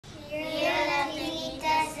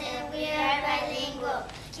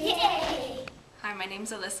Yay! Hi, my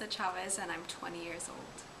name's Alyssa Chavez and I'm 20 years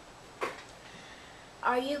old.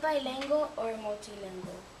 Are you bilingual or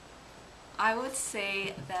multilingual? I would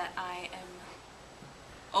say that I am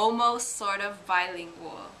almost sort of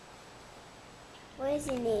bilingual. What is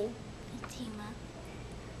your name? Fatima.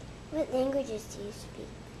 What languages do you speak?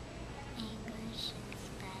 English and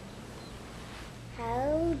Spanish.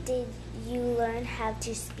 How did you learn how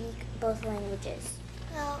to speak both languages?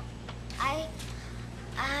 Well,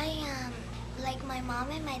 like my mom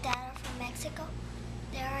and my dad are from Mexico.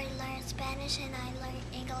 There I learned Spanish and I learned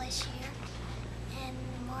English here. And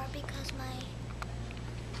more because my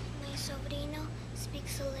sobrino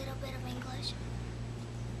speaks a little bit of English.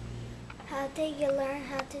 How did you learn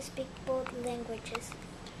how to speak both languages?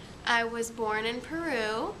 I was born in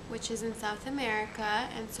Peru, which is in South America,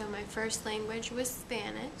 and so my first language was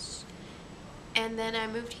Spanish. And then I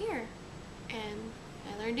moved here, and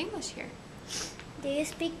I learned English here. Do you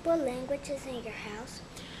speak both languages in your house?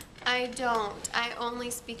 I don't. I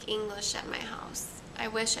only speak English at my house. I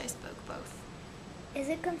wish I spoke both. Is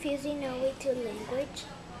it confusing knowing two language?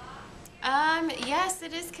 Yes,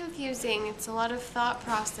 it is confusing. It's a lot of thought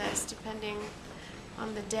process depending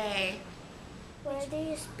on the day. Where do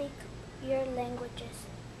you speak your languages?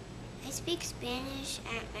 I speak Spanish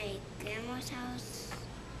at my grandma's house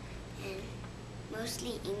and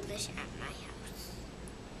mostly English at my house.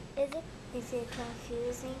 Is it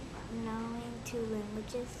confusing knowing two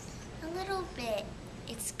languages? A little bit.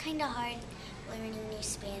 It's kind of hard learning new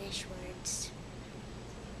Spanish words.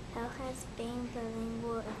 How has being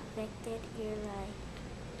bilingual affected your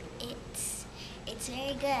life? It's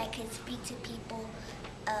very good. I can speak to people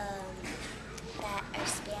that are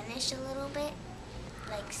Spanish a little bit,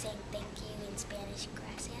 like saying thank you in Spanish,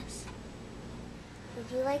 gracias. Would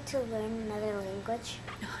you like to learn another language?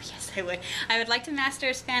 Oh, yes, I would. I would like to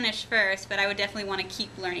master Spanish first, but I would definitely want to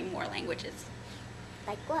keep learning more languages.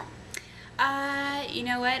 Like what? You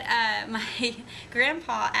know what? My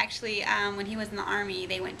grandpa actually, when he was in the Army,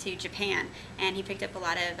 they went to Japan, and he picked up a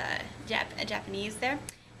lot of Japanese there.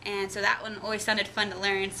 And so that one always sounded fun to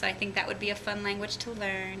learn, so I think that would be a fun language to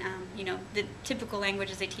learn. You know, the typical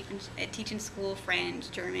languages they teach in school, French,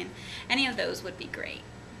 German, any of those would be great.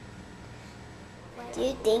 Do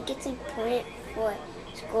you think it's important for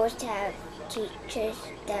schools to have teachers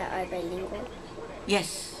that are bilingual?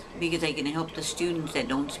 Yes, because they can help the students that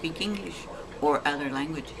don't speak English or other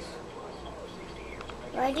languages.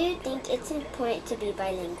 Why do you think it's important to be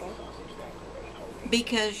bilingual?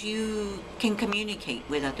 Because you can communicate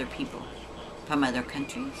with other people from other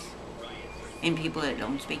countries and people that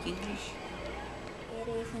don't speak English. It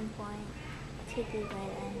is important to be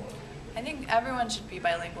bilingual. I think everyone should be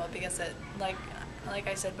bilingual because it, like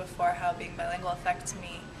I said before, how being bilingual affects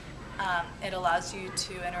me. It allows you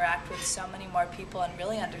to interact with so many more people and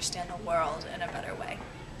really understand the world in a better